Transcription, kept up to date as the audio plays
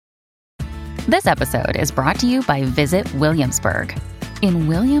This episode is brought to you by Visit Williamsburg. In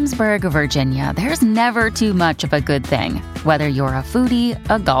Williamsburg, Virginia, there's never too much of a good thing. Whether you're a foodie,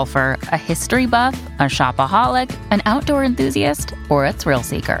 a golfer, a history buff, a shopaholic, an outdoor enthusiast, or a thrill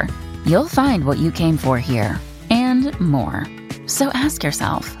seeker, you'll find what you came for here and more. So ask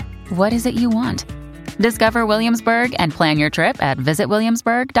yourself, what is it you want? Discover Williamsburg and plan your trip at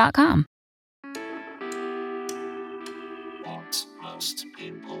visitwilliamsburg.com. What most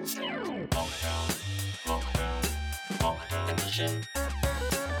people think. Lockdown edition.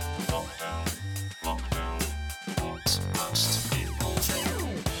 Lockdown. What most people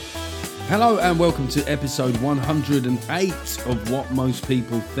think. Hello and welcome to episode 108 of What Most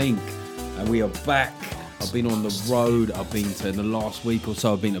People Think. And we are back. I've been on the road. I've been to, in the last week or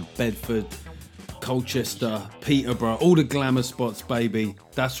so, I've been to Bedford, Colchester, Peterborough, all the glamour spots, baby.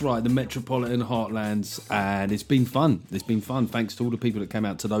 That's right, the metropolitan heartlands, and it's been fun. It's been fun, thanks to all the people that came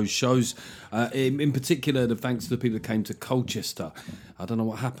out to those shows. In particular, the thanks to the people that came to Colchester. I don't know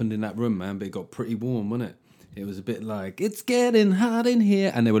what happened in that room, man, but it got pretty warm, wasn't it? It was a bit like, it's getting hot in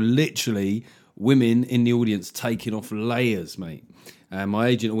here, and there were literally women in the audience taking off layers, mate. And my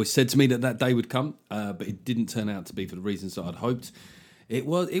agent always said to me that day would come, but it didn't turn out to be for the reasons that I'd hoped. It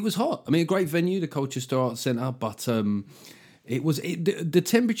was hot. I mean, a great venue, the Colchester Arts Centre, but the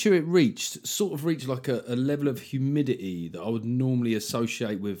temperature it reached sort of reached like a level of humidity that I would normally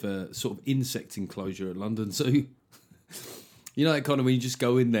associate with a sort of insect enclosure at London Zoo. You know, that kind of when you just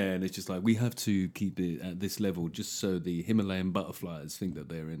go in there and it's just like, we have to keep it at this level just so the Himalayan butterflies think that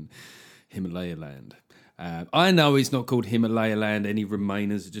they're in Himalaya land. I know it's not called Himalaya land. Any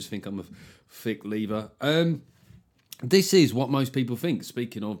Remainers just think I'm a thick lever. This is What Most People Think.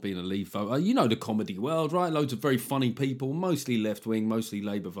 Speaking of being a Leave voter, you know the comedy world, right? Loads of very funny people, mostly left-wing, mostly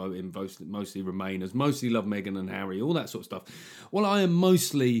Labour voting, mostly Remainers, mostly love Meghan and Harry, all that sort of stuff. Well, I am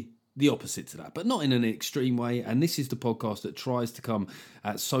mostly the opposite to that, but not in an extreme way. And this is the podcast that tries to come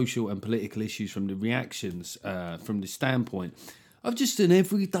at social and political issues from the reactions, from the standpoint of just an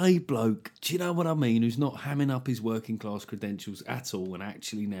everyday bloke, do you know what I mean, who's not hamming up his working class credentials at all and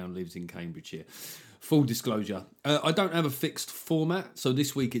actually now lives in Cambridgeshire. Full disclosure, I don't have a fixed format, so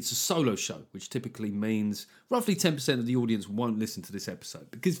this week it's a solo show, which typically means roughly 10% of the audience won't listen to this episode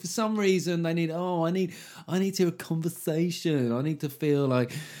because for some reason they need, I need to have a conversation. I need to feel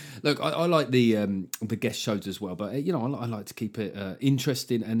like, look, I like the guest shows as well, but you know, I like to keep it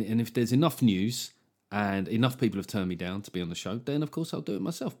interesting, and if there's enough news and enough people have turned me down to be on the show, then of course I'll do it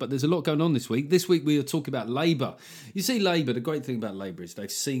myself. But there's a lot going on this week. This week we are talking about Labour. You see, Labour, the great thing about Labour is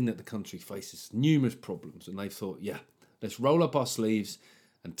they've seen that the country faces numerous problems and they've thought, yeah, let's roll up our sleeves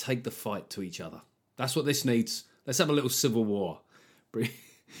and take the fight to each other. That's what this needs. Let's have a little civil war.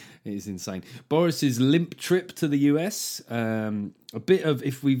 It is insane. Boris's limp trip to the US. A bit of,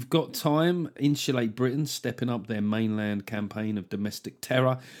 if we've got time, Insulate Britain stepping up their mainland campaign of domestic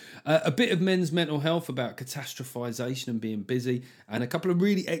terror. A bit of men's mental health about catastrophisation and being busy. And a couple of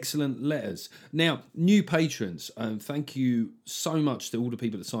really excellent letters. Now, new patrons. Thank you so much to all the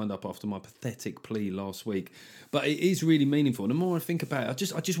people that signed up after my pathetic plea last week. But it is really meaningful. The more I think about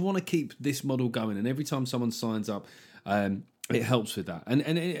it, I just want to keep this model going. And every time someone signs up, it helps with that. And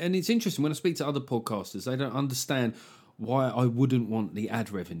it's interesting, when I speak to other podcasters, they don't understand why I wouldn't want the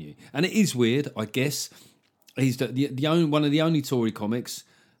ad revenue. And it is weird, I guess. He's one of the only Tory comics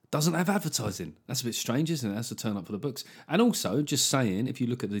doesn't have advertising. That's a bit strange, isn't it? That's a turn up for the books. And also, just saying, if you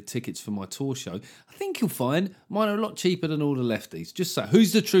look at the tickets for my tour show, I think you'll find mine are a lot cheaper than all the lefties. Just say,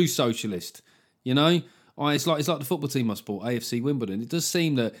 who's the true socialist? You know? It's like the football team I support, AFC Wimbledon. It does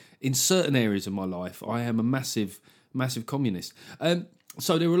seem that in certain areas of my life, I am a massive communist.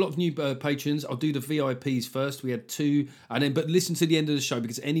 So there were a lot of new patrons. I'll do the VIPs first. We had 2, but listen to the end of the show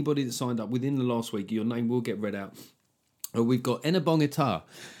because anybody that signed up within the last week, your name will get read out. We've got Enabongita,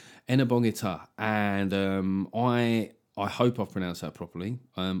 and I hope I've pronounced that properly.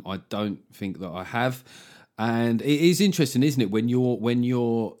 I don't think that I have. And it is interesting, isn't it, when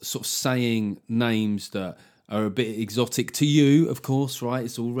you're sort of saying names that are a bit exotic to you, of course, right?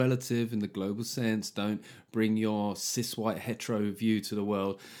 It's all relative in the global sense. Don't bring your cis white hetero view to the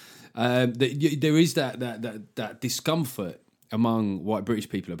world. There is that discomfort among white British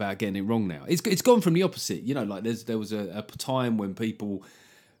people about getting it wrong now. It's gone from the opposite, you know. Like there was a time when people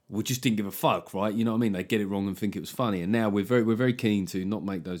just didn't give a fuck, right? You know what I mean? They get it wrong and think it was funny, and now we're very keen to not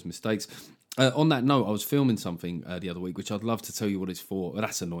make those mistakes. On that note, I was filming something the other week, which I'd love to tell you what it's for. Well,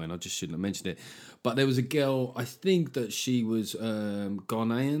 that's annoying. I just shouldn't have mentioned it. But there was a girl, I think that she was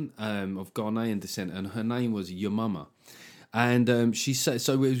Ghanaian, of Ghanaian descent, and her name was Your Mama. And she said,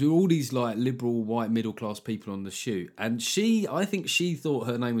 so it was all these like liberal white middle class people on the shoot, and I think she thought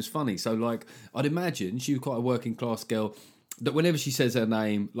her name was funny. So like, I'd imagine she was quite a working class girl, that whenever she says her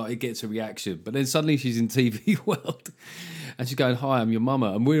name, like, it gets a reaction. But then suddenly she's in TV World and she's going, "Hi, I'm your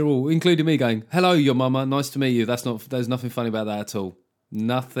mama," and we're all, including me, going, "Hello, your mama. Nice to meet you." There's nothing funny about that at all.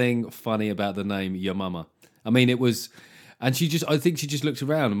 Nothing funny about the name your mama. I mean, it was, and I think she just looked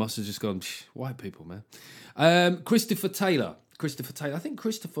around and must have just gone, "White people, man." Christopher Taylor. I think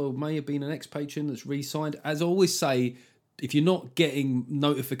Christopher may have been an ex-patron that's re-signed. As I always say, if you're not getting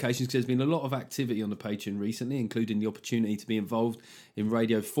notifications, because there's been a lot of activity on the Patreon recently, including the opportunity to be involved in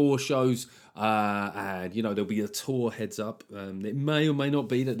Radio 4 shows, and, you know, there'll be a tour heads up. It may or may not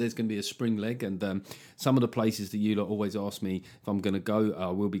be that there's going to be a spring leg, and some of the places that you lot always ask me if I'm going to go, I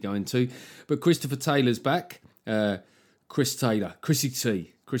will be going to. But Christopher Taylor's back. Chris Taylor. Chrissy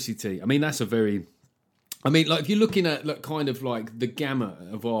T. I mean, that's a very... I mean, like, if you're looking at like, kind of like the gamut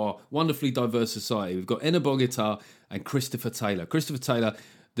of our wonderfully diverse society, we've got Enna Bogota and Christopher Taylor. Christopher Taylor,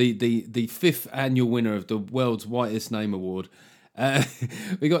 the fifth annual winner of the world's whitest name award.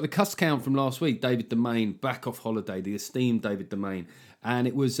 We got the cuss count from last week, David Domain, back off holiday, the esteemed David Domain. And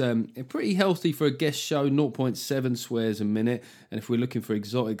it was pretty healthy for a guest show, 0.7 swears a minute. And if we're looking for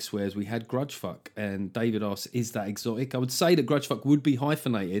exotic swears, we had grudgefuck. And David asked, is that exotic? I would say that grudgefuck would be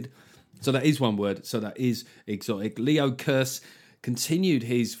hyphenated. So that is one word. So that is exotic. Leo Curse continued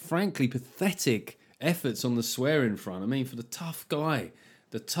his frankly pathetic efforts on the swearing front. I mean, for the tough guy,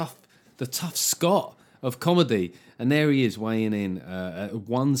 the tough Scot of comedy, and there he is weighing in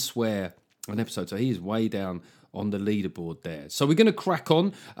one swear an episode. So he is way down on the leaderboard there. So we're going to crack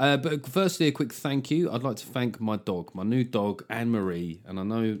on. But firstly, a quick thank you. I'd like to thank my dog, my new dog, Anne-Marie. And I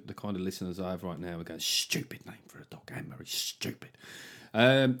know the kind of listeners I have right now are going, stupid name for a dog, Anne-Marie, stupid.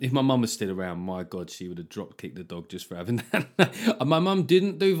 If my mum was still around, my God, she would have drop kicked the dog just for having that. My mum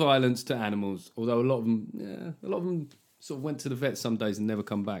didn't do violence to animals, although a lot of them sort of went to the vet some days and never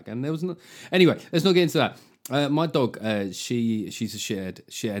come back. And there was no... Anyway, let's not get into that. My dog, she's a shared,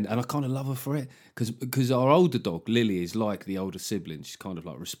 and I kind of love her for it because our older dog, Lily, is like the older sibling. She's kind of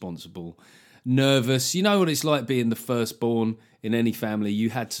like responsible, nervous. You know what it's like being the firstborn in any family. You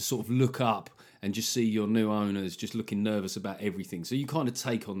had to sort of look up and just see your new owners just looking nervous about everything. So you kind of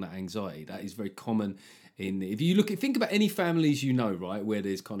take on that anxiety. That is very common think about any families you know, right, where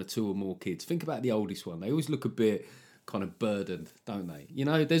there's kind of two or more kids. Think about the oldest one. They always look a bit kind of burdened, don't they? You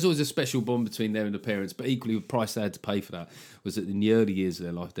know, there's always a special bond between them and the parents, but equally the price they had to pay for that was that in the early years of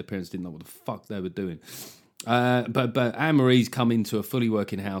their life, their parents didn't know what the fuck they were doing. But Anne-Marie's come into a fully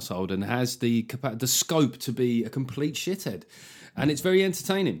working household and has the scope to be a complete shithead. And it's very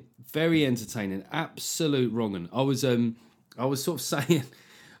entertaining. Absolute wrong'un. I was sort of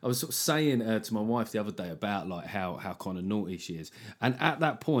saying to my wife the other day about like how kind of naughty she is, and at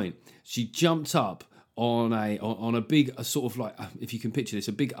that point she jumped up on a big sort of like, if you can picture this,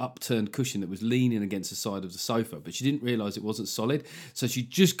 a big upturned cushion that was leaning against the side of the sofa, but she didn't realise it wasn't solid, so she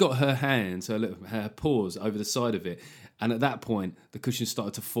just got her hands, her paws over the side of it. And at that point, the cushion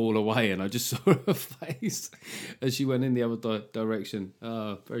started to fall away, and I just saw her face as she went in the other direction.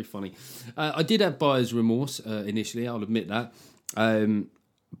 Very funny. I did have buyer's remorse initially, I'll admit that.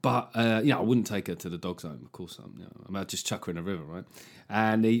 But I wouldn't take her to the dog's home, of course. I'd just chuck her in a river, right?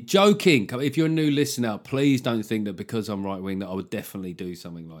 And joking. If you're a new listener, please don't think that because I'm right wing that I would definitely do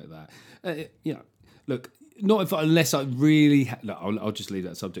something like that. Look. Unless I really... I'll just leave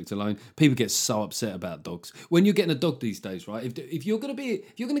that subject alone. People get so upset about dogs. When you're getting a dog these days, right? If you're going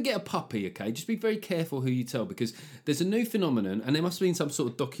to get a puppy, okay, just be very careful who you tell, because there's a new phenomenon, and there must have been some sort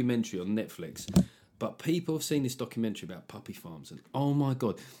of documentary on Netflix, but people have seen this documentary about puppy farms, and oh my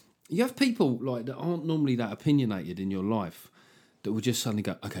God, you have people like that aren't normally that opinionated in your life that will just suddenly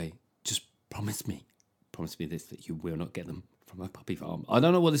go, okay, just promise me this, that you will not get them from a puppy farm. I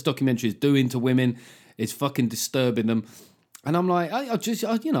don't know what this documentary is doing to women. It's fucking disturbing them. And I'm like, I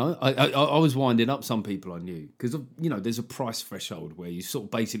was winding up some people I knew because, there's a price threshold where you sort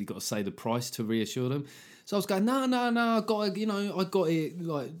of basically got to say the price to reassure them. So I was going, no, I got it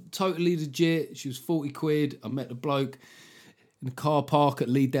like totally legit. She was 40 quid. I met the bloke in the car park at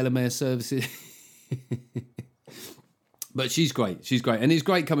Lee Delamere Services. But she's great. And it's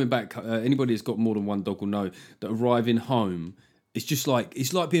great coming back. Anybody that's got more than one dog will know that arriving home, it's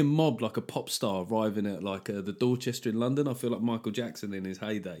like being mobbed like a pop star arriving at like the Dorchester in London. I feel like Michael Jackson in his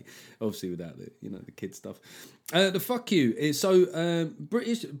heyday, obviously without the kid stuff. The fuck you.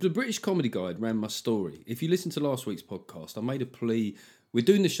 The British Comedy Guide ran my story. If you listen to last week's podcast, I made a plea. We're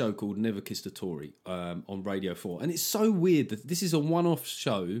doing the show called Never Kissed a Tory on Radio 4. And it's so weird that this is a one-off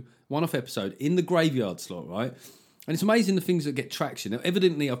episode in the graveyard slot, right? And it's amazing the things that get traction. Now,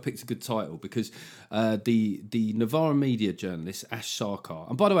 evidently, I've picked a good title because the Novara media journalist, Ash Sarkar,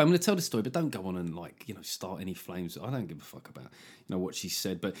 and by the way, I'm going to tell the story, but don't go on and start any flames. I don't give a fuck about what she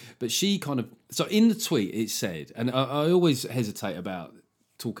said, but she kind of, so in the tweet it said, and I always hesitate about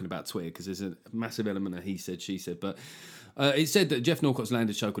talking about Twitter because there's a massive element of he said, she said, but it said that Jeff Norcott's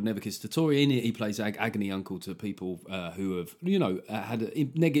landed show called Never Kiss the Tory. In it, he plays agony uncle to people who have,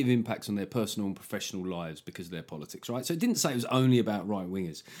 had negative impacts on their personal and professional lives because of their politics, right? So it didn't say it was only about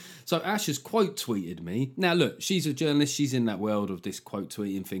right-wingers. So Ash has quote tweeted me. Now, look, she's a journalist. She's in that world of this quote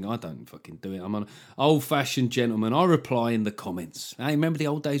tweeting thing. I don't fucking do it. I'm an old-fashioned gentleman. I reply in the comments. Hey, remember the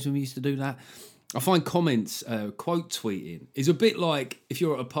old days when we used to do that? I find comments, quote tweeting, is a bit like if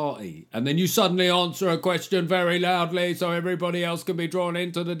you're at a party and then you suddenly answer a question very loudly so everybody else can be drawn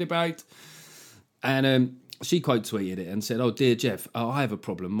into the debate. And she quote tweeted it and said, "Oh, dear Jeff, I have a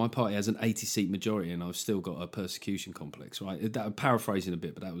problem. My party has an 80-seat majority and I've still got a persecution complex," right? I'm paraphrasing a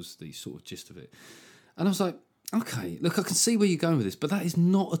bit, but that was the sort of gist of it. And I was like, okay, look, I can see where you're going with this, but that is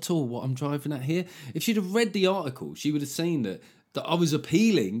not at all what I'm driving at here. If she'd have read the article, she would have seen that I was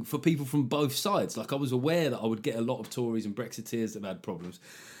appealing for people from both sides. Like, I was aware that I would get a lot of Tories and Brexiteers that have had problems.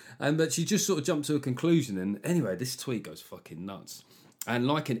 And that she just sort of jumped to a conclusion. And anyway, this tweet goes fucking nuts. And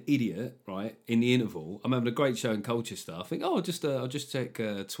like an idiot, right, in the interval, I'm having a great show in Colchester. I think, I'll just check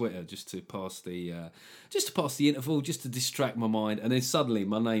Twitter just to pass the interval, just to distract my mind. And then suddenly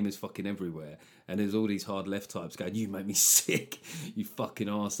my name is fucking everywhere. And there's all these hard left types going, "You make me sick, you fucking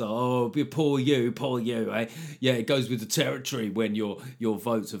arsehole. Oh, poor you, eh? Yeah, it goes with the territory when your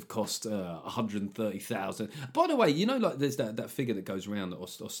votes have cost 130,000. By the way, like there's that figure that goes around that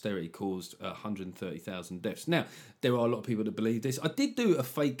austerity caused 130,000 deaths. Now, there are a lot of people that believe this. I did do a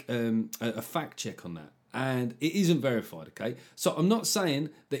fact check on that. And it isn't verified, okay? So I'm not saying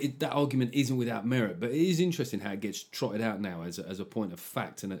that that argument isn't without merit, but it is interesting how it gets trotted out now as a point of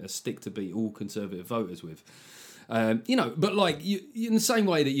fact and a stick to beat all Conservative voters with. But like you, in the same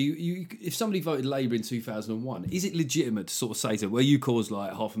way that you if somebody voted Labour in 2001, is it legitimate to sort of say, well, you caused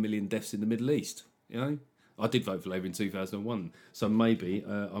like 500,000 deaths in the Middle East? I did vote for Labour in 2001, so maybe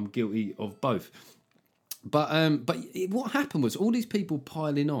I'm guilty of both. But what happened was all these people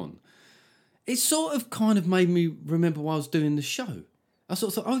piling on. It sort of kind of made me remember while I was doing the show. I sort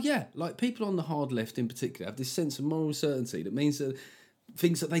of thought, oh yeah, like people on the hard left in particular have this sense of moral certainty that means that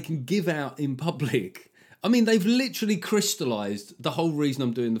things that they can give out in public. I mean, they've literally crystallised the whole reason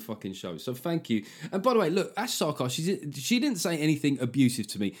I'm doing the fucking show. So thank you. And by the way, look, Ash Sarkar, she didn't say anything abusive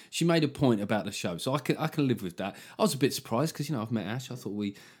to me. She made a point about the show, so I can live with that. I was a bit surprised because I've met Ash. I thought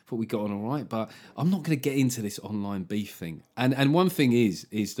we got on all right, but I'm not going to get into this online beef thing. And one thing is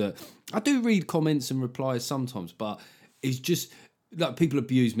that I do read comments and replies sometimes, but it's just like people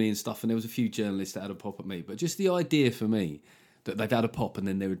abuse me and stuff. And there was a few journalists that had a pop at me, but just the idea for me that they've had a pop and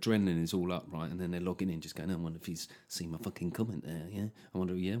then their adrenaline is all up, right? And then they're logging in just going, I wonder if he's seen my fucking comment there, yeah? I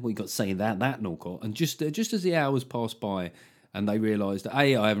wonder, yeah, what you got to say that, Norcott? And just as the hours pass by and they realise that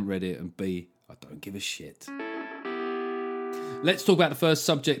A, I haven't read it, and B, I don't give a shit. Let's talk about the first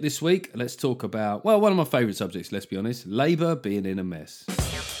subject this week. Let's talk about, well, one of my favourite subjects, let's be honest, Labour being in a mess.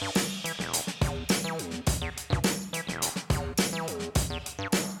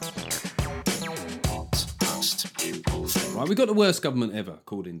 Right, we've got the worst government ever,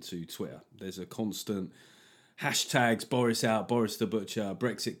 according to Twitter. There's a constant hashtags, Boris out, Boris the Butcher,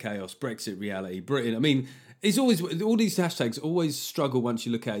 Brexit chaos, Brexit reality, Britain. I mean, it's always, all these hashtags always struggle once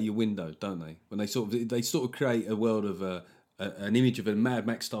you look out your window, don't they? When they sort of create a world of an image of a Mad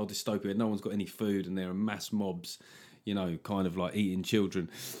Max style dystopia. No one's got any food and there are mass mobs, kind of like eating children.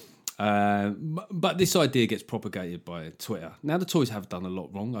 But this idea gets propagated by Twitter. Now, the Tories have done a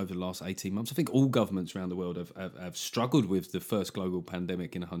lot wrong over the last 18 months. I think all governments around the world have struggled with the first global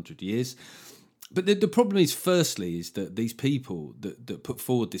pandemic in 100 years. But the problem is, firstly, is that these people that put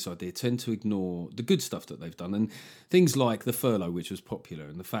forward this idea tend to ignore the good stuff that they've done. And things like the furlough, which was popular,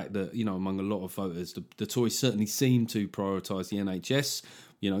 and the fact that, among a lot of voters, the Tories certainly seem to prioritise the NHS,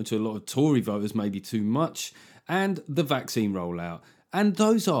 to a lot of Tory voters, maybe too much, and the vaccine rollout. And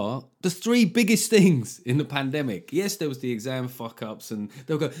those are the three biggest things in the pandemic. Yes, there was the exam fuck-ups and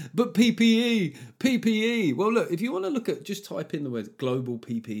they'll go, but PPE. Well, look, if you want to look at, just type in the word global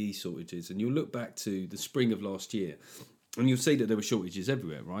PPE shortages and you'll look back to the spring of last year and you'll see that there were shortages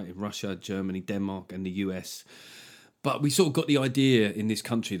everywhere, right? In Russia, Germany, Denmark and the US. But we sort of got the idea in this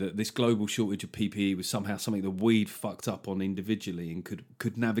country that this global shortage of PPE was somehow something that we'd fucked up on individually and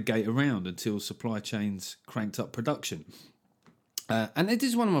could navigate around until supply chains cranked up production. And it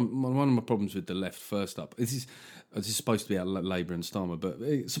is one of my problems with the left. First up, this is supposed to be about Labour and Starmer,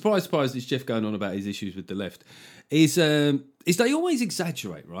 but surprise, surprise, it's Jeff going on about his issues with the left. Is they always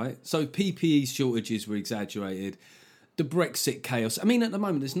exaggerate, right? So PPE shortages were exaggerated. The Brexit chaos. I mean, at the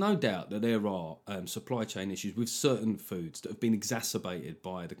moment, there's no doubt that there are supply chain issues with certain foods that have been exacerbated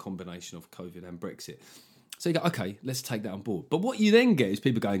by the combination of COVID and Brexit. So you go, okay, let's take that on board. But what you then get is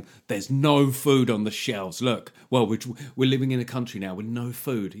people going, there's no food on the shelves. Look, well, we're living in a country now with no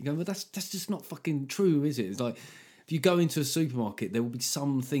food. You go, well, that's just not fucking true, is it? It's like, if you go into a supermarket, there will be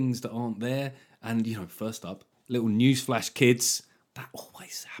some things that aren't there. And, first up, little newsflash, kids, that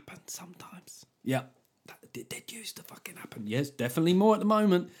always happens sometimes. Yeah, that used to fucking happen. Yes, definitely more at the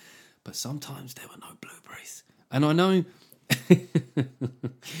moment. But sometimes there were no blueberries. And I know...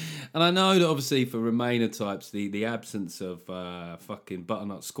 and I know that obviously for Remainer types, the absence of fucking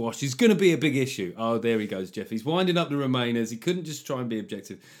butternut squash is going to be a big issue. Oh, there he goes, Jeff. He's winding up the Remainers. He couldn't just try and be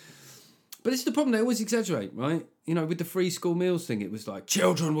objective. But it's the problem. They always exaggerate, right? With the free school meals thing, it was like,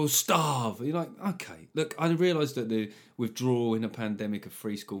 children will starve. You're like, okay, look, I realise that the withdrawal in a pandemic of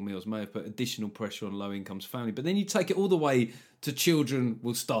free school meals may have put additional pressure on low-income families, but then you take it all the way to children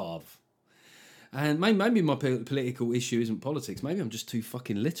will starve. And maybe my political issue isn't politics. Maybe I'm just too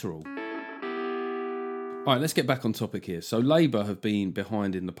fucking literal. All right, let's get back on topic here. So Labour have been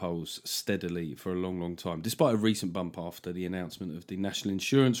behind in the polls steadily for a long, long time, despite a recent bump after the announcement of the national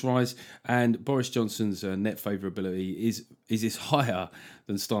insurance rise. And Boris Johnson's net favourability is higher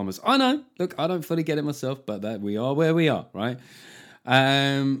than Starmer's. I know. Look, I don't fully get it myself, but that we are where we are, right?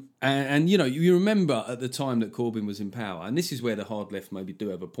 And you remember at the time that Corbyn was in power, and this is where the hard left maybe do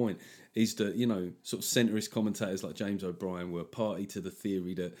have a point, is that, sort of centrist commentators like James O'Brien were party to the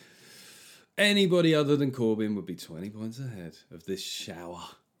theory that anybody other than Corbyn would be 20 points ahead of this shower,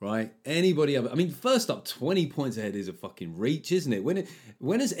 right? Anybody other... I mean, first up, 20 points ahead is a fucking reach, isn't it?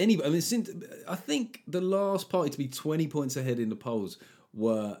 When has anybody... I mean, I think the last party to be 20 points ahead in the polls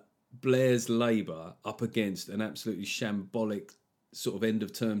were Blair's Labour up against an absolutely shambolic sort of end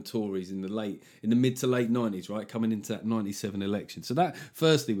of term Tories in the mid to late 90s, right, coming into that 97 election. So that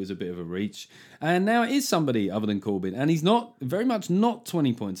firstly was a bit of a reach, and now it is somebody other than Corbyn, and he's very much not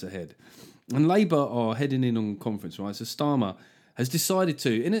 20 points ahead. And Labour are heading in on conference, right? So Starmer has decided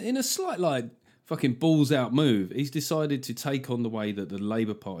to, in a slight fucking balls out move, he's decided to take on the way that the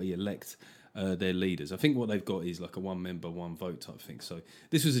Labour Party elect their leaders. I think what they've got is like a one member, one vote type thing. So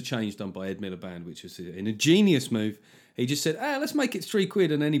this was a change done by Ed Miliband, which was in a genius move. He just said, let's make it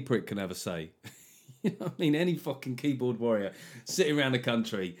 £3 and any prick can have a say. You know what I mean? Any fucking keyboard warrior sitting around the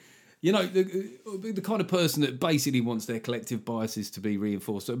country, the kind of person that basically wants their collective biases to be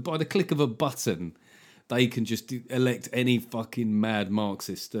reinforced. So by the click of a button, they can just elect any fucking mad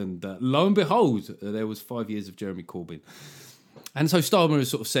Marxist. And lo and behold, there was 5 years of Jeremy Corbyn. And so Starmer has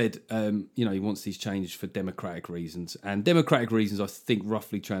sort of said, he wants these changes for democratic reasons. And democratic reasons, I think,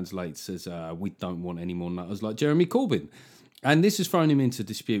 roughly translates as we don't want any more nutters like Jeremy Corbyn. And this has thrown him into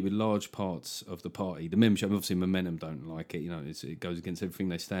dispute with large parts of the party. The membership, obviously Momentum don't like it. It goes against everything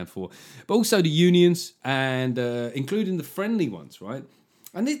they stand for. But also the unions, and including the friendly ones, right?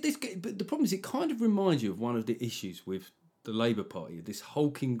 And but the problem is it kind of reminds you of one of the issues with the Labour Party, this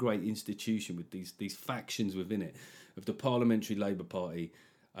hulking great institution with these factions within it, of the Parliamentary Labour Party,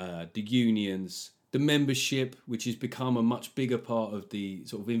 the unions, the membership, which has become a much bigger part of the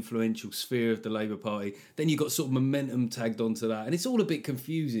sort of influential sphere of the Labour Party. Then you've got sort of Momentum tagged onto that, and it's all a bit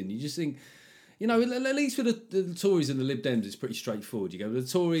confusing. You just think, at least for the Tories and the Lib Dems, it's pretty straightforward. You go, the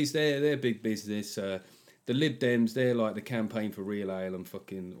Tories, they're big business. The Lib Dems, they're like the campaign for real ale and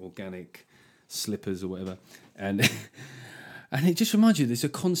fucking organic slippers or whatever. And... And it just reminds you, there's a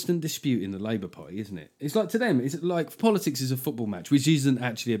constant dispute in the Labour Party, isn't it? It's like, to them, it's like politics is a football match, which isn't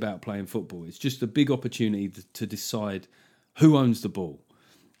actually about playing football. It's just a big opportunity to decide who owns the ball.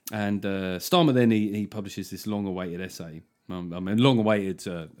 And Starmer then, he publishes this long-awaited essay. Long-awaited,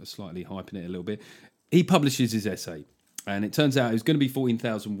 slightly hyping it a little bit. He publishes his essay, and it turns out it was going to be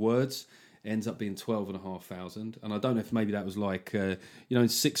 14,000 words. It ends up being 12,500. And I don't know if maybe that was like, in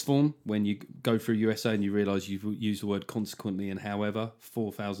sixth form, when you go through your essay and you realise you've used the word consequently and however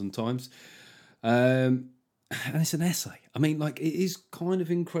 4,000 times. And it's an essay. I mean, it is kind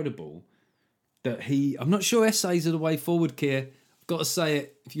of incredible that I'm not sure essays are the way forward, Keir. I've got to say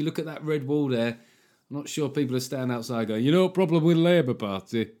it. If you look at that red wall there, I'm not sure people are standing outside going, problem with Labour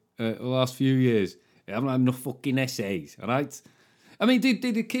Party the last few years? I haven't had enough fucking essays, all right? I mean, did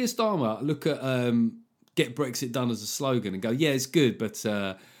Keir Starmer look at get Brexit done as a slogan and go, yeah, it's good, but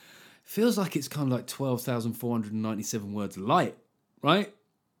feels like it's kind of like 12,497 words light, right?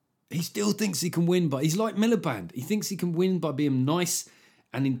 He still thinks he can win, but he's like Miliband. He thinks he can win by being nice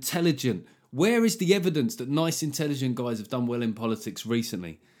and intelligent. Where is the evidence that nice, intelligent guys have done well in politics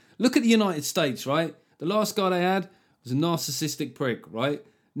recently? Look at the United States, right? The last guy they had was a narcissistic prick, right?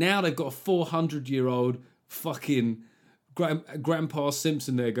 Now they've got a 400-year-old fucking Grandpa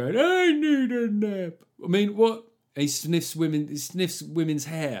Simpson there going, I need a nap. I mean, what? He sniffs women's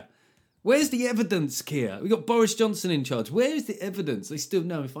hair. Where's the evidence, Keir? We got Boris Johnson in charge. Where is the evidence? They still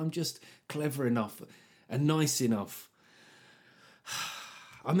know if I'm just clever enough and nice enough.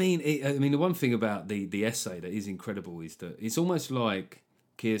 I mean, the one thing about the essay that is incredible is that it's almost like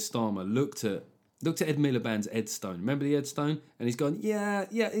Keir Starmer looked at Ed Miliband's Ed Stone. Remember the Ed Stone? And he's gone, yeah,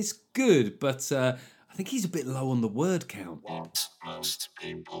 it's good, but I think he's a bit low on the word count. What most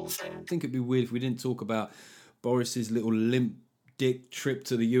people think. I think it'd be weird if we didn't talk about Boris's little limp dick trip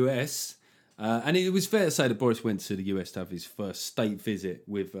to the US. And it was fair to say that Boris went to the US to have his first state visit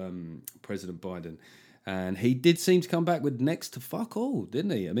with President Biden. And he did seem to come back with next to fuck all,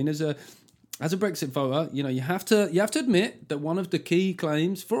 didn't he? I mean, as a Brexit voter, you have to admit that one of the key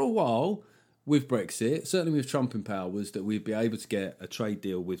claims for a while with Brexit, certainly with Trump in power, was that we'd be able to get a trade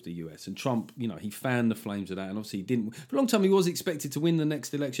deal with the US. And Trump, he fanned the flames of that. And obviously he didn't. For a long time he was expected to win the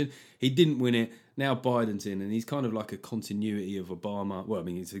next election. He didn't win it. Now Biden's in, and he's kind of like a continuity of Obama. Well, I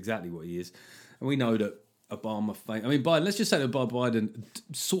mean, it's exactly what he is. And we know that Biden, let's just say that Biden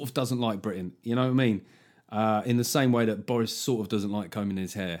sort of doesn't like Britain. You know what I mean? In the same way that Boris sort of doesn't like combing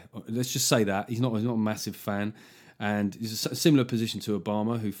his hair. Let's just say that. He's not a massive fan. And it's a similar position to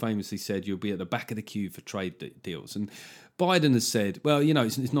Obama, who famously said you'll be at the back of the queue for trade deals. And Biden has said, well,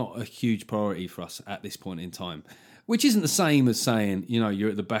 it's not a huge priority for us at this point in time, which isn't the same as saying,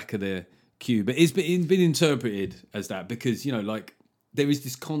 you're at the back of the queue. But it's been interpreted as that because, there is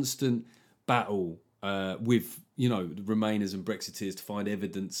this constant battle with, the Remainers and Brexiteers to find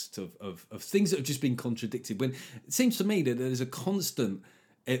evidence of things that have just been contradicted. When it seems to me that there's a constant,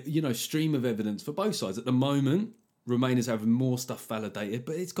 stream of evidence for both sides. At the moment, Remainers having more stuff validated,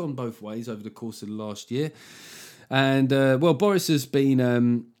 but it's gone both ways over the course of the last year. And, Boris has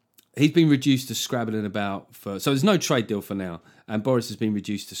been... he's been reduced to scrabbling about so there's no trade deal for now. And Boris has been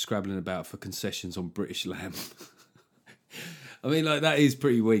reduced to scrabbling about for concessions on British lamb. I mean, that is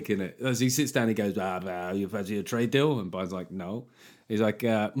pretty weak, isn't it? As he sits down, he goes, you've had a trade deal? And Biden's like, no. He's like,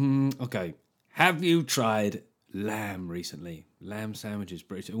 okay. Have you tried lamb recently? Lamb sandwiches,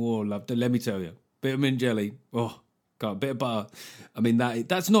 British. Oh, love them. Let me tell you. Bit of mint jelly. Oh, God, bit of butter. I mean,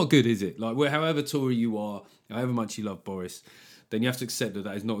 that's not good, is it? However Tory you are, however much you love Boris, then you have to accept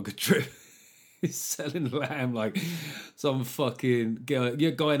that is not a good trip. He's selling lamb like some fucking guy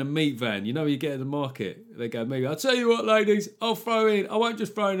in a meat van. You get in the market. They go, maybe, I'll tell you what, ladies, I won't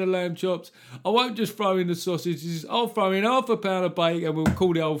just throw in the lamb chops. I won't just throw in the sausages. I'll throw in half a pound of bacon and we'll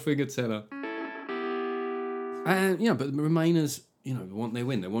call the whole thing a tenner. And, but the Remainers, want their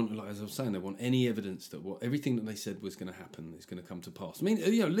win. They want, as I was saying, they want any evidence that everything that they said was going to happen is going to come to pass. I mean,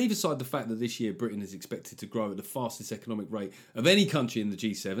 leave aside the fact that this year Britain is expected to grow at the fastest economic rate of any country in the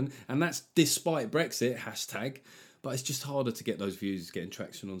G7, and that's despite Brexit, #, but it's just harder to get those views getting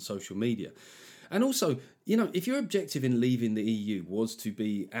traction on social media. And also, if your objective in leaving the EU was to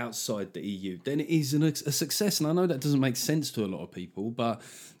be outside the EU, then it is a success. And I know that doesn't make sense to a lot of people, but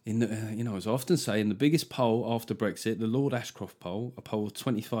as I often say, in the biggest poll after Brexit, the Lord Ashcroft poll, a poll of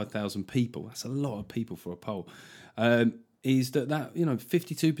 25,000 people, that's a lot of people for a poll, is that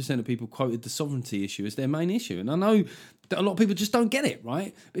 52% of people quoted the sovereignty issue as their main issue. And I know that a lot of people just don't get it,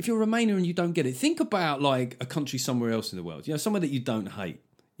 right? But if you're a Remainer and you don't get it, think about a country somewhere else in the world, somewhere that you don't hate,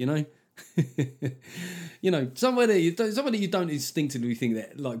 somewhere that you don't instinctively think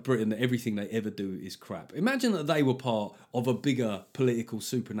that, like Britain, that everything they ever do is crap. Imagine that they were part of a bigger political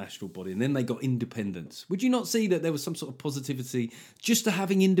supranational body and then they got independence. Would you not see that there was some sort of positivity just to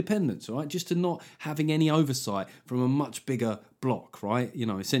having independence, right? Just to not having any oversight from a much bigger bloc, right?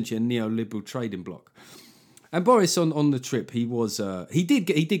 Essentially a neoliberal trading bloc. And Boris on the trip, he did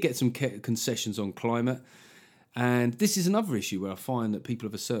get some concessions on climate. And this is another issue where I find that people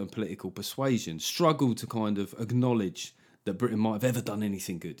of a certain political persuasion struggle to kind of acknowledge that Britain might have ever done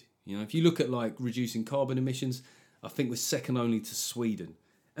anything good. If you look at reducing carbon emissions, I think we're second only to Sweden.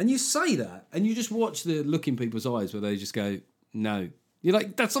 And you say that, and you just watch the look in people's eyes where they just go, no. You're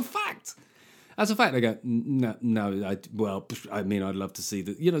like, that's a fact. That's a fact. They go, no, I'd love to see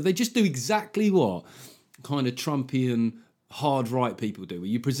that. They just do exactly what kind of Trumpian hard right people do, where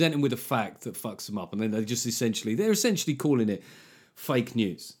you present them with a fact that fucks them up, and then they're essentially calling it fake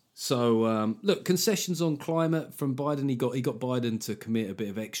news. So look, concessions on climate from Biden. He got Biden to commit a bit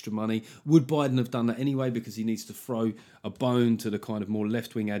of extra money. Would Biden have done that anyway because he needs to throw a bone to the kind of more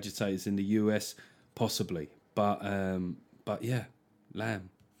left wing agitators in the US? Possibly, but yeah, lamb.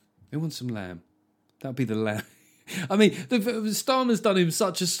 Who wants some lamb? That'd be the lamb. I mean, Starmer's done him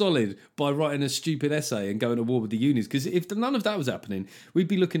such a solid by writing a stupid essay and going to war with the unions, because if none of that was happening, we'd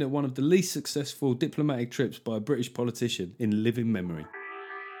be looking at one of the least successful diplomatic trips by a British politician in living memory.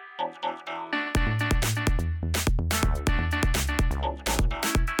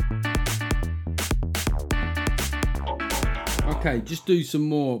 Okay, just do some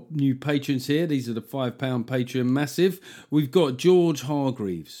more new patrons here. These are the £5 Patreon massive. We've got George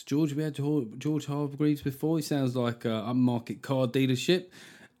Hargreaves. George, have we had George Hargreaves before? He sounds like a upmarket car dealership.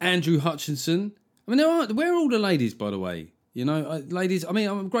 Andrew Hutchinson. I mean, where are all the ladies, by the way? You know, ladies, I mean,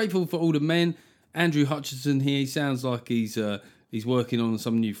 I'm grateful for all the men. Andrew Hutchinson here, he sounds like he's working on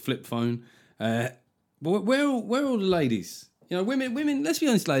some new flip phone. But where are all the ladies? You know, women, let's be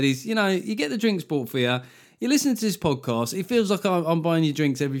honest, ladies, you know, you get the drinks bought for you. You listen to this podcast, it feels like I'm buying you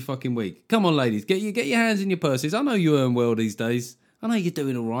drinks every fucking week. Come on, ladies, get your hands in your purses. I know you earn well these days. I know you're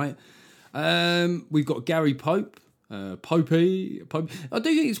doing all right. We've got Gary Pope, Popey. I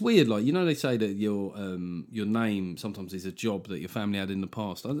do think it's weird, like, you know, they say that your name sometimes is a job that your family had in the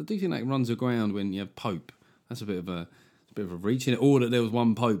past. I do think that runs aground when you have Pope. That's a bit of a reach in it. Or that there was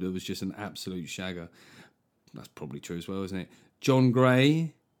one Pope that was just an absolute shagger. That's probably true as well, isn't it? John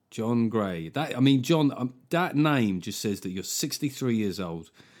Gray. That name just says that you're 63 years old.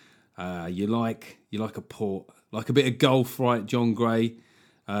 You like a port, like a bit of golf, right? John Gray,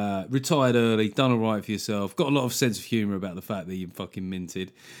 retired early, done all right for yourself. Got a lot of sense of humour about the fact that you fucking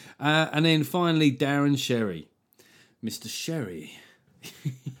minted. And then finally, Darren Sherry, Mr. Sherry.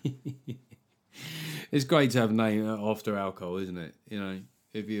 It's great to have a name after alcohol, isn't it? You know,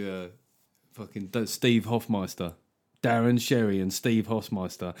 if you fucking Steve Hoffmeister. Darren Sherry and Steve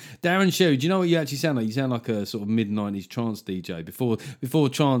Hoffmeister. Darren Sherry, do you know what you actually sound like? You sound like a sort of mid-90s trance DJ. Before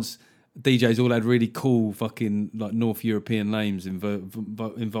trance DJs all had really cool fucking like North European names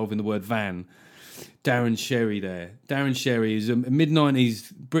involving the word van. Darren Sherry there. Darren Sherry is a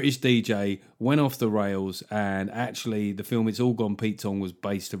mid-90s British DJ, went off the rails, and actually the film It's All Gone Pete Tong was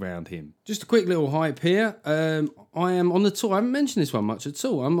based around him. Just a quick little hype here. I am on the tour. I haven't mentioned this one much at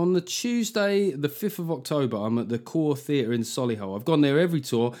all. I'm on the Tuesday, the 5th of October. I'm at the Core Theatre in Solihull. I've gone there every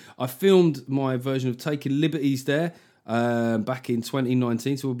tour. I filmed my version of Taking Liberties there back in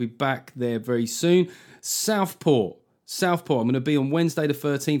 2019, so we'll be back there very soon. Southport. I'm going to be on Wednesday the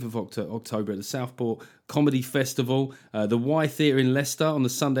 13th of October at the Southport Comedy Festival. The Y Theatre in Leicester on the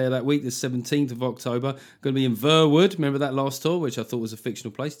Sunday of that week, the 17th of October. Going to be in Verwood. Remember that last tour, which I thought was a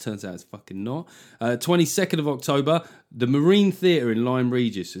fictional place? Turns out it's fucking not. 22nd of October, the Marine Theatre in Lyme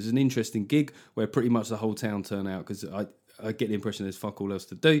Regis. It's an interesting gig where pretty much the whole town turn out because I get the impression there's fuck all else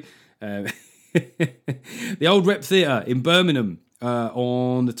to do. The Old Rep Theatre in Birmingham.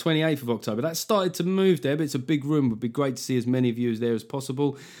 On the 28th of October. That started to move there, but it's a big room. It would be great to see as many of you there as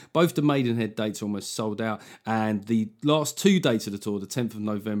possible. Both the Maidenhead dates are almost sold out, and the last two dates of the tour, the 10th of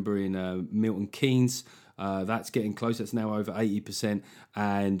November in Milton Keynes, that's getting close. That's now over 80%.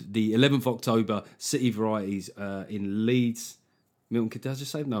 And the 11th of October, City Varieties in Leeds. Milton Keynes, did I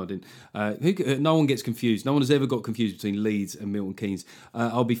just say? No, I didn't. No one gets confused. No one has ever got confused between Leeds and Milton Keynes.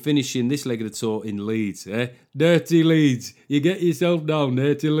 I'll be finishing this leg of the tour in Leeds. Dirty Leeds. You get yourself down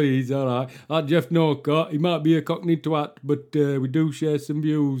there to Leeds, all right. I'm Jeff Norcott. He might be a cockney twat, but we do share some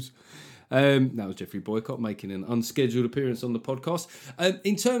views. That was Jeffrey Boycott making an unscheduled appearance on the podcast.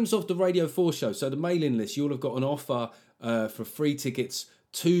 In terms of the Radio 4 show, so the mailing list, you'll have got an offer for free tickets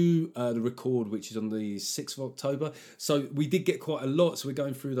to the record, which is on the 6th of October. So we did get quite a lot, so we're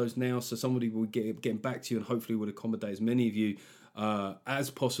going through those now. So somebody will getting back to you and hopefully would accommodate as many of you as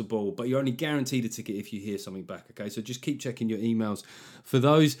possible. But you're only guaranteed a ticket if you hear something back, okay? So just keep checking your emails for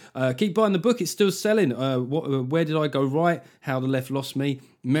those. Keep buying the book, it's still selling. Where Did I Go Right? How the Left Lost Me.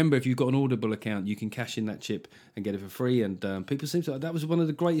 Remember, if you've got an Audible account, you can cash in that chip and get it for free. And people seem to, that was one of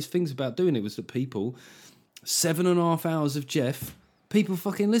the greatest things about doing it, was that people, 7.5 hours of Jeff, people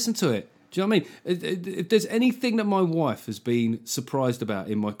fucking listen to it. Do you know what I mean? If there's anything that my wife has been surprised about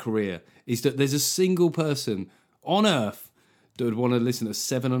in my career, is that there's a single person on earth that would want to listen to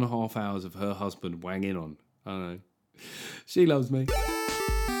 7.5 hours of her husband wanging on. I don't know. She loves me.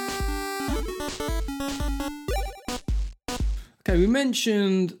 Okay, we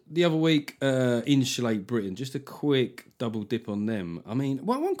mentioned the other week Insulate Britain. Just a quick double dip on them. I mean,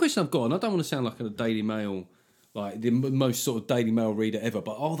 one question I've got, and I don't want to sound like a Daily Mail, like the most sort of Daily Mail reader ever,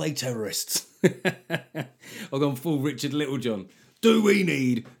 but are they terrorists? I've gone full Richard Littlejohn. do we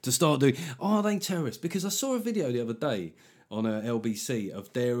need to start doing? Are they terrorists? Because I saw a video the other day on LBC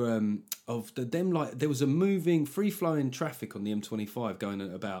of them like there was a moving free flowing traffic on the M25 going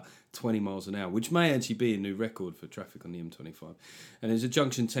at about 20 miles an hour, which may actually be a new record for traffic on the M25. And there's a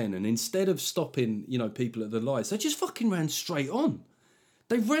junction 10, and instead of stopping, people at the lights, they just fucking ran straight on.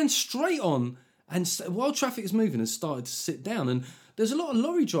 They ran straight on, and while traffic is moving, and started to sit down. And there's a lot of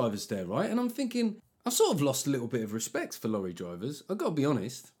lorry drivers there, right? And I'm thinking, I've sort of lost a little bit of respect for lorry drivers. I've got to be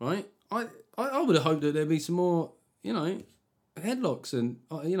honest, right? I would have hoped that there'd be some more, headlocks and,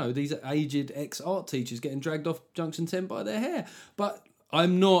 these aged ex-art teachers getting dragged off Junction 10 by their hair. But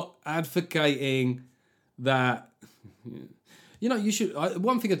I'm not advocating that... you should.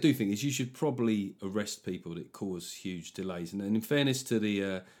 One thing I do think is you should probably arrest people that cause huge delays. And in fairness to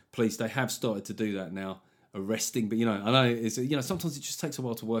the police, they have started to do that now, arresting. But I know it's sometimes it just takes a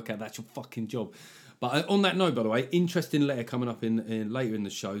while to work out that's your fucking job. But on that note, by the way, interesting letter coming up in later in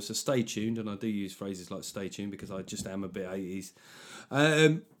the show. So stay tuned, and I do use phrases like "stay tuned" because I just am a bit 80s.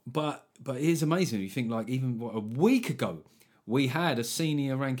 But it is amazing. You think like even a week ago. We had a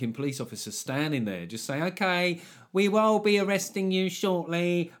senior ranking police officer standing there just saying, okay, we will be arresting you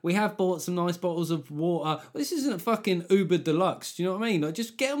shortly. We have bought some nice bottles of water. Well, this isn't fucking Uber Deluxe. Do you know what I mean? Like,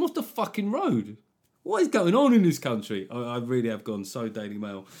 just get them off the fucking road. What is going on in this country? I really have gone so Daily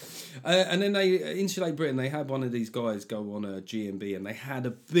Mail. And then they, Insulate Britain, they had one of these guys go on a GMB and they had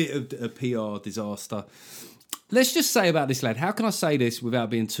a bit of a PR disaster. Let's just say about this lad, how can I say this without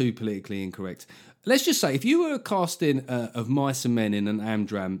being too politically incorrect? Let's just say, if you were casting of Mice and Men in an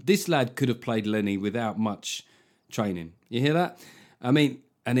Amdram, this lad could have played Lenny without much training. You hear that? I mean,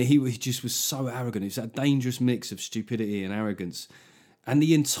 and he just was so arrogant. It was that dangerous mix of stupidity and arrogance. And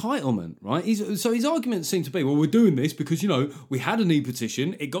the entitlement, right? So his argument seemed to be, well, we're doing this because, we had an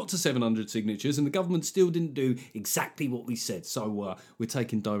e-petition, it got to 700 signatures, and the government still didn't do exactly what we said. So we're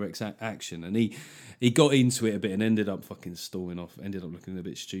taking direct action. And he got into it a bit and ended up fucking stalling off, ended up looking a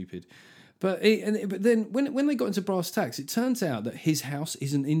bit stupid. But then when they got into brass tacks, it turns out that his house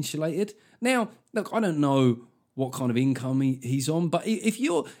isn't insulated. Now, look, I don't know what kind of income he's on, but if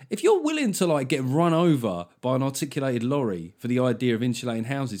you're willing to like get run over by an articulated lorry for the idea of insulating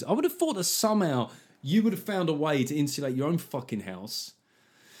houses, I would have thought that somehow you would have found a way to insulate your own fucking house.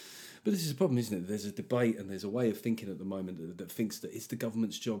 But this is the problem, isn't it? There's a debate and there's a way of thinking at the moment that thinks that it's the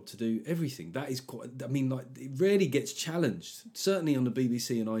government's job to do everything. That is quite... I mean, like, it rarely gets challenged. Certainly on the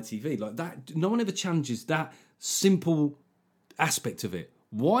BBC and ITV. Like, that, no one ever challenges that simple aspect of it.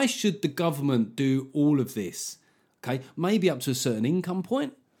 Why should the government do all of this? Okay, maybe up to a certain income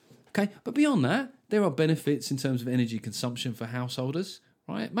point. Okay, but beyond that, there are benefits in terms of energy consumption for householders.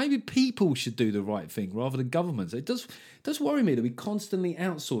 Right? Maybe people should do the right thing rather than governments. It does worry me that we constantly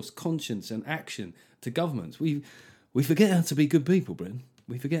outsource conscience and action to governments. We forget how to be good people, Britain.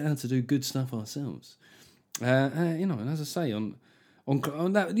 We forget how to do good stuff ourselves. And as I say, on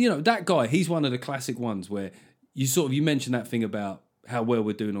that, that guy, he's one of the classic ones where you mentioned that thing about how well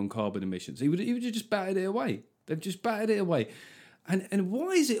we're doing on carbon emissions. He would have just batted it away. They've just batted it away. And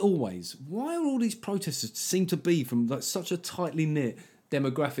why is it always? Why are all these protesters seem to be from like such a tightly knit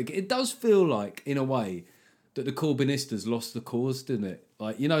demographic? It does feel like, in a way, that the Corbynistas lost the cause, didn't it?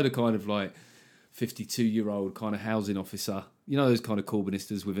 Like, the kind of like 52-year-old kind of housing officer, those kind of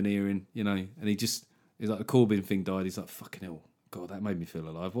Corbynistas with an earring, and he's like, the Corbyn thing died. He's like, fucking hell, God, that made me feel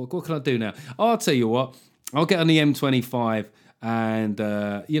alive. What can I do now? I'll tell you what, I'll get on the M25 and,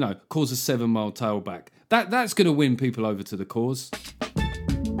 cause a 7-mile tailback. That's going to win people over to the cause.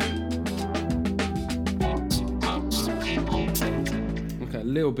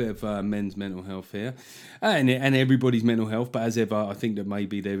 A little bit of men's mental health here and everybody's mental health, but as ever I think that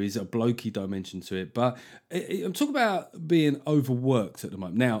maybe there is a blokey dimension to it. But I'm talking about being overworked at the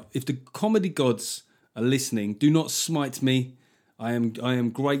moment. Now, if the comedy gods are listening, do not smite me. I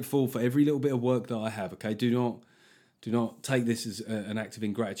am grateful for every little bit of work that I have. Okay, do not take this as an act of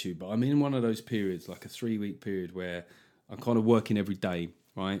ingratitude, but I'm in one of those periods, like a 3-week period where I'm kind of working every day,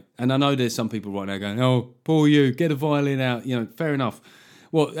 right? And I know there's some people right now going, oh, poor you, get a violin out, fair enough.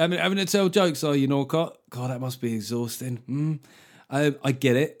 Well, having to tell jokes, are you, Norcott? God, that must be exhausting. I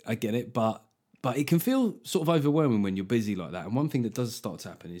get it, but it can feel sort of overwhelming when you're busy like that. And one thing that does start to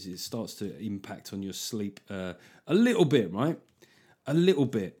happen is it starts to impact on your sleep a little bit, right? A little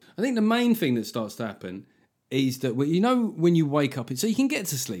bit. I think the main thing that starts to happen is that, when you wake up, so you can get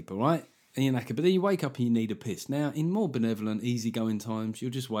to sleep, all right? And you're knackered, but then you wake up and you need a piss. Now, in more benevolent, easygoing times, you'll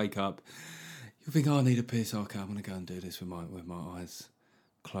just wake up, you'll think, oh, I need a piss. Okay, I'm going to go and do this with my eyes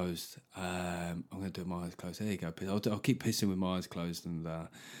closed. I'm going to do it with my eyes closed. There you go. I'll keep pissing with my eyes closed, and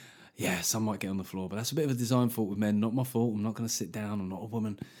yeah, some might get on the floor, but that's a bit of a design fault with men. Not my fault. I'm not going to sit down. I'm not a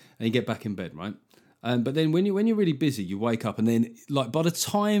woman. And you get back in bed, right? But then when you're really busy, you wake up, and then like by the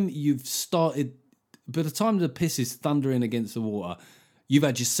time the piss is thundering against the water, you've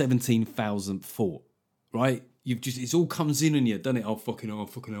had your 17,000th thought, right? It's all comes in on you, doesn't it? Oh, fucking hell,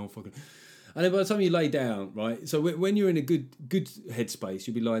 fucking hell, fucking. And then by the time you lay down, right? So when you're in a good headspace,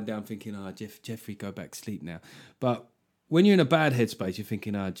 you'll be lying down thinking, Jeffrey, go back to sleep now. But when you're in a bad headspace, you're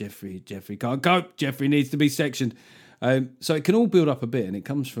thinking, Jeffrey can't cope. Jeffrey needs to be sectioned. So it can all build up a bit, and it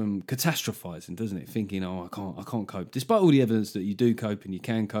comes from catastrophizing, doesn't it? Thinking, I can't cope. Despite all the evidence that you do cope and you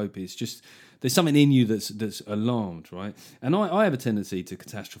can cope, it's just there's something in you that's alarmed, right? And I have a tendency to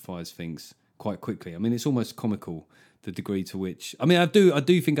catastrophize things quite quickly. I mean, it's almost comical the degree to which I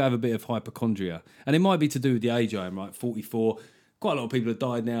do think I have a bit of hypochondria, and it might be to do with the age I am, right? 44. Quite a lot of people have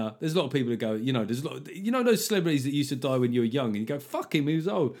died now. There's a lot of people that go, there's a lot. Those celebrities that used to die when you were young, and you go, fuck him, he was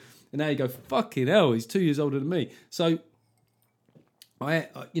old. And now you go, fucking hell, he's 2 years older than me. So, I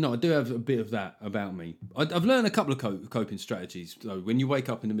do have a bit of that about me. I've learned a couple of coping strategies. So when you wake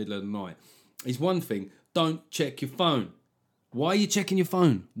up in the middle of the night, is one thing, don't check your phone. Why are you checking your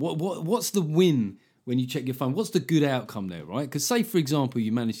phone? What's the win when you check your phone? What's the good outcome there, right? Because say, for example,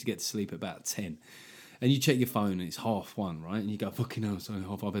 you manage to get to sleep at about 10. And you check your phone and it's 1:30, right? And you go, fucking hell, it's only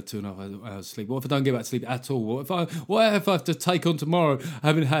half. I've had 2.5 hours sleep. What if I don't get back to sleep at all? What if I have to take on tomorrow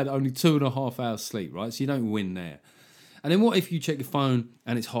having had only 2.5 hours sleep, right? So you don't win there. And then what if you check your phone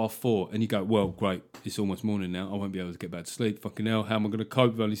and it's 4:30 and you go, well, great, it's almost morning now. I won't be able to get back to sleep. Fucking hell, how am I going to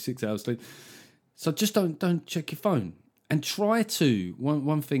cope with only 6 hours sleep? So just don't check your phone. And try to,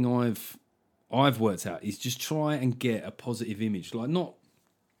 one thing I've worked out is just try and get a positive image. Like not,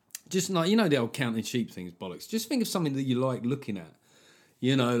 just like, the old counting sheep things, bollocks. Just think of something that you like looking at.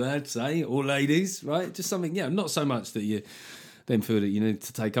 Lads, or ladies, right? Just something, not so much that you then feel that you need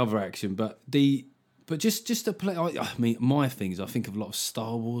to take other action, but just to play. I mean, my things, I think of a lot of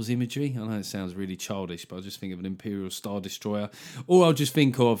Star Wars imagery. I know it sounds really childish, but I just think of an Imperial Star Destroyer. Or I'll just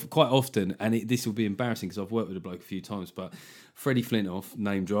think of, quite often, and this will be embarrassing because I've worked with a bloke a few times, but Freddie Flintoff,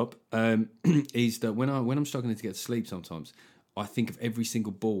 name drop, is that when I'm struggling to get to sleep sometimes, I think of every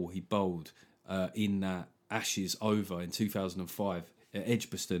single ball he bowled in that Ashes over in 2005 at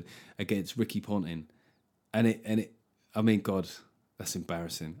Edgbaston against Ricky Ponting, and it. I mean, God, that's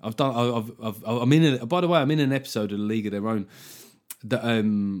embarrassing. I'm in. By the way, I'm in an episode of The League of Their Own that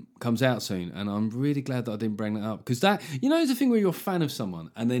comes out soon, and I'm really glad that I didn't bring that up because that, is a thing where you're a fan of someone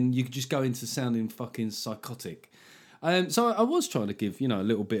and then you can just go into sounding fucking psychotic. So I was trying to give, a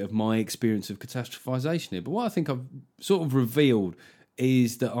little bit of my experience of catastrophization here. But what I think I've sort of revealed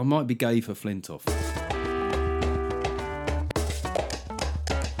is that I might be gay for Flintoff.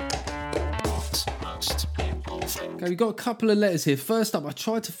 Okay, we've got a couple of letters here. First up, I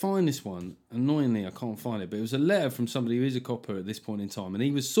tried to find this one. Annoyingly, I can't find it. But it was a letter from somebody who is a copper at this point in time. And he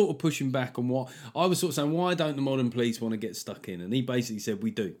was sort of pushing back on what I was sort of saying, why don't the modern police want to get stuck in? And he basically said,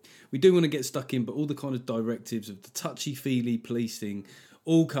 we do. We do want to get stuck in, but all the kind of directives of the touchy-feely policing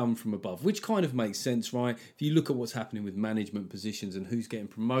all come from above, which kind of makes sense, right? If you look at what's happening with management positions and who's getting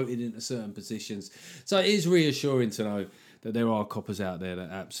promoted into certain positions. So it is reassuring to know that there are coppers out there that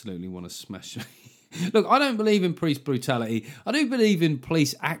absolutely want to smash me. Look, I don't believe in police brutality. I do believe in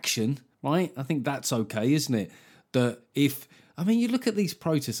police action, right? I think that's okay, isn't it? That you look at these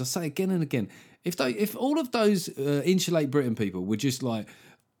protests, I say again and again, if all of those Insulate Britain people were just like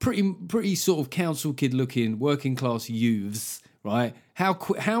pretty sort of council kid looking working class youths, right?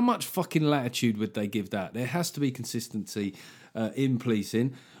 How much fucking latitude would they give that? There has to be consistency in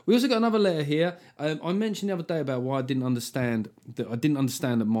policing. We also got another letter here. I mentioned the other day about why I didn't understand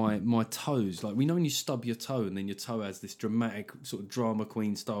that my toes, like, we know when you stub your toe and then your toe has this dramatic sort of drama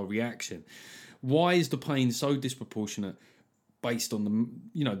queen style reaction. Why is the pain so disproportionate based on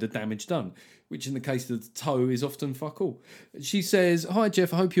the damage done? Which in the case of the toe is often fuck all. She says, "Hi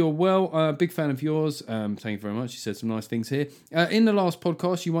Jeff, I hope you're well. Big fan of yours. Thank you very much." She said some nice things here. In the last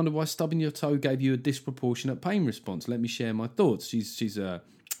podcast, you wondered why stubbing your toe gave you a disproportionate pain response. Let me share my thoughts. She's a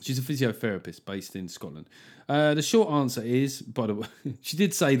physiotherapist based in Scotland. The short answer is, by the way, she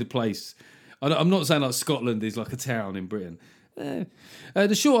did say the place. I'm not saying like Scotland is like a town in Britain.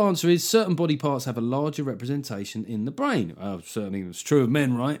 The short answer is certain body parts have a larger representation in the brain. Certainly it's true of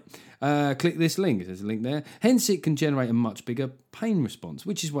men, right? Click this link. There's a link there. Hence, it can generate a much bigger pain response,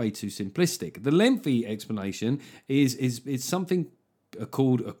 which is way too simplistic. The lengthy explanation is something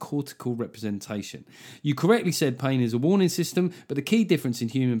called a cortical representation. You correctly said pain is a warning system, but the key difference in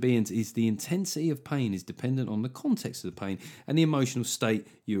human beings is the intensity of pain is dependent on the context of the pain and the emotional state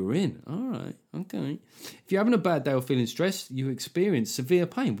you are in. All right, okay. If you're having a bad day or feeling stressed, you experience severe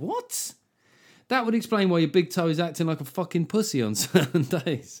pain. What? That would explain why your big toe is acting like a fucking pussy on certain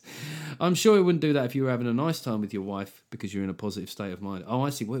days. I'm sure it wouldn't do that if you were having a nice time with your wife because you're in a positive state of mind. Oh, I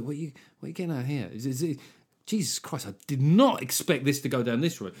see. What are you getting out here? Jesus Christ, I did not expect this to go down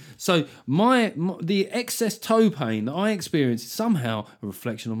this route. So the excess toe pain that I experienced is somehow a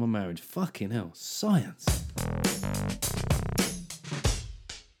reflection on my marriage. Fucking hell. Science.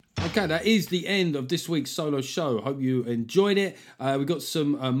 Okay, that is the end of this week's solo show. Hope you enjoyed it. We got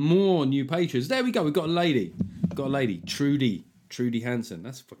some more new patrons. There we go. We've got a lady. Trudy Hansen.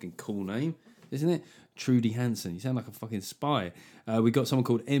 That's a fucking cool name, isn't it? Trudy Hansen. You sound like a fucking spy. We got someone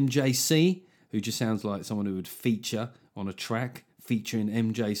called MJC, who just sounds like someone who would feature on a track featuring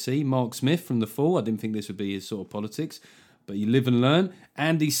MJC. Mark Smith from The Fall. I didn't think this would be his sort of politics, but you live and learn.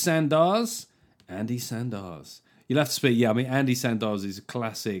 Andy Sandars. You'll have to speak. Yeah, I mean, Andy Sandars is a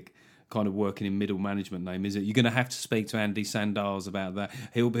classic kind of working in middle management name, is it? You're going to have to speak to Andy Sandars about that.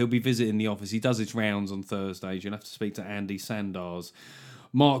 He'll be visiting the office. He does his rounds on Thursdays. You'll have to speak to Andy Sandars.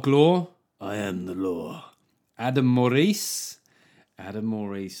 Mark Law. I am the law. Adam Maurice. I'd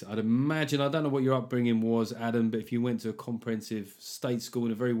imagine, I don't know what your upbringing was, Adam, but if you went to a comprehensive state school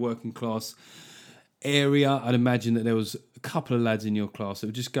in a very working class area, I'd imagine that there was a couple of lads in your class that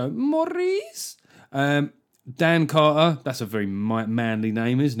would just go, Maurice. Dan Carter, that's a very manly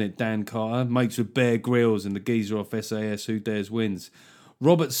name, isn't it? Dan Carter, mates with Bear Grylls and the geezer off SAS Who Dares Wins.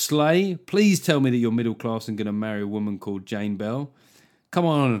 Robert Slay, please tell me that you're middle class and going to marry a woman called Jane Bell. Come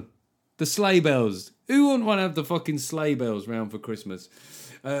on, the sleigh bells. Who wouldn't want to have the fucking sleigh bells round for Christmas?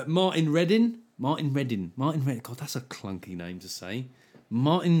 Martin Reddin. God, that's a clunky name to say.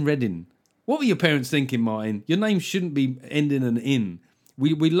 Martin Reddin. What were your parents thinking, Martin? Your name shouldn't be ending an in.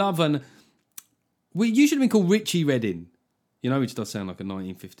 We love an... You should have been called Richie Reddin, which does sound like a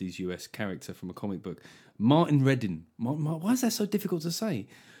 1950s US character from a comic book. Martin Reddin. Why is that so difficult to say?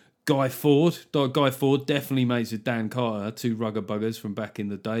 Guy Ford, definitely mates with Dan Carter, two rugger buggers from back in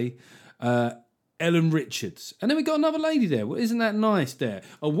the day. Ellen Richards. And then we got another lady there. Well, isn't that nice there?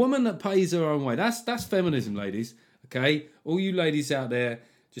 A woman that pays her own way. That's feminism, ladies. Okay? All you ladies out there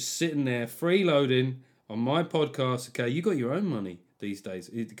just sitting there freeloading on my podcast. Okay? You got your own money these days.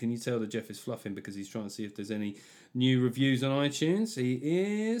 Can you tell that Jeff is fluffing because he's trying to see if there's any new reviews on iTunes? He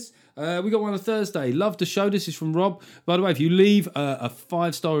is. We got one on Thursday. Love the show. This is from Rob. By the way, if you leave a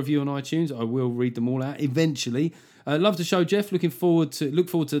 5-star review on iTunes, I will read them all out eventually. Love the show, Jeff. Look forward to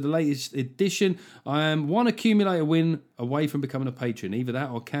the latest edition. I am one accumulator win away from becoming a patron. Either that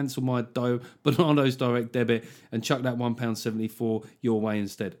or cancel my Bernardo's direct debit and chuck that £1.74 your way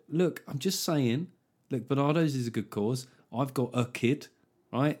instead. Look, I'm just saying. Look, Bernardo's is a good cause. I've got a kid,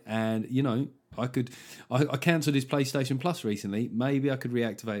 right? And, I cancelled his PlayStation Plus recently. Maybe I could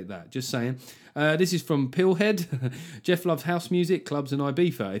reactivate that. Just saying. This is from Pillhead. Jeff loves house music, clubs and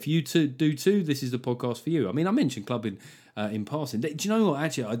Ibiza. If you do too, this is the podcast for you. I mean, I mentioned clubbing in passing. Do you know what?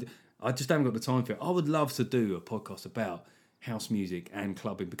 Actually, I just haven't got the time for it. I would love to do a podcast about house music and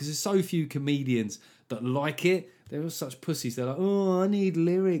clubbing because there's so few comedians that like it. They're all such pussies. They're like, oh, I need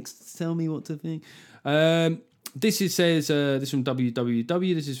lyrics to tell me what to think. This says from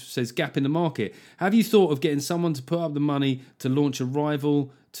WWW. Says gap in the market. Have you thought of getting someone to put up the money to launch a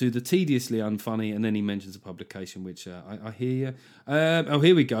rival to the tediously unfunny? And then he mentions a publication, which I hear you.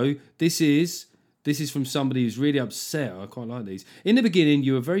 Here we go. This is from somebody who's really upset. I quite like these. In the beginning,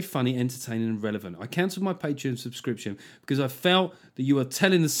 you were very funny, entertaining, and relevant. I cancelled my Patreon subscription because I felt that you were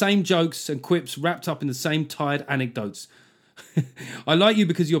telling the same jokes and quips wrapped up in the same tired anecdotes. I like you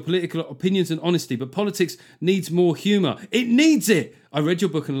because of your political opinions and honesty, but politics needs more humour. It needs it! I read your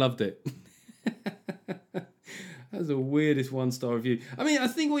book and loved it. That's the weirdest 1-star review. I mean, I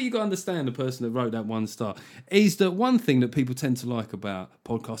think what you got to understand, the person that wrote that 1 star, is that one thing that people tend to like about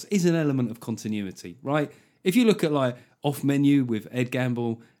podcasts is an element of continuity, right? If you look at like Off Menu with Ed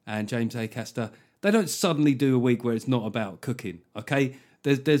Gamble and James Acaster, they don't suddenly do a week where it's not about cooking, okay?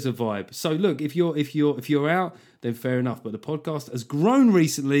 There's a vibe. So look, if you're out, then fair enough. But the podcast has grown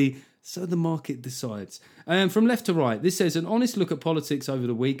recently, so the market decides. From left to right, this says an honest look at politics over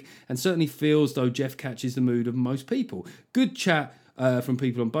the week, and certainly feels though Jeff catches the mood of most people. Good chat from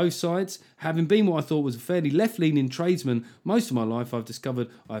people on both sides. Having been what I thought was a fairly left-leaning tradesman most of my life, I've discovered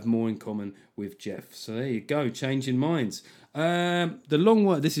I have more in common with Jeff. So there you go, changing minds. The long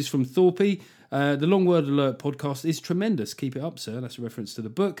word. This is from Thorpe. The Long Word Alert podcast is tremendous. Keep it up, sir. That's a reference to the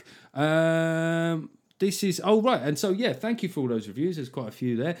book. this is... Oh, right. And so, yeah, thank you for all those reviews. There's quite a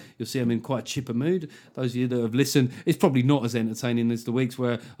few there. You'll see I'm in quite a chipper mood. Those of you that have listened, it's probably not as entertaining as the weeks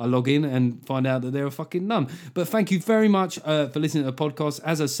where I log in and find out that there are fucking none. But thank you very much for listening to the podcast.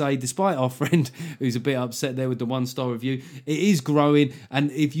 As I say, despite our friend who's a bit upset there with the 1-star review, it is growing.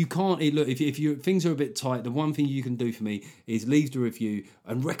 And if you can't... Look, if you things are a bit tight, the one thing you can do for me is leave the review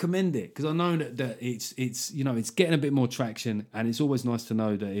and recommend it. Because I know that it's you know, it's getting a bit more traction, and it's always nice to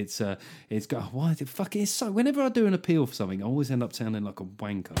know that it's why is it fucking... It's so... Whenever I do an appeal for something, I always end up sounding like a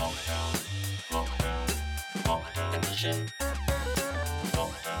wanker.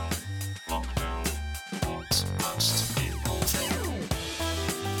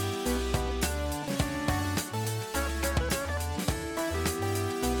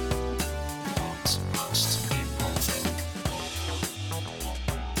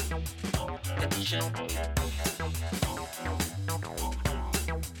 Lockdown.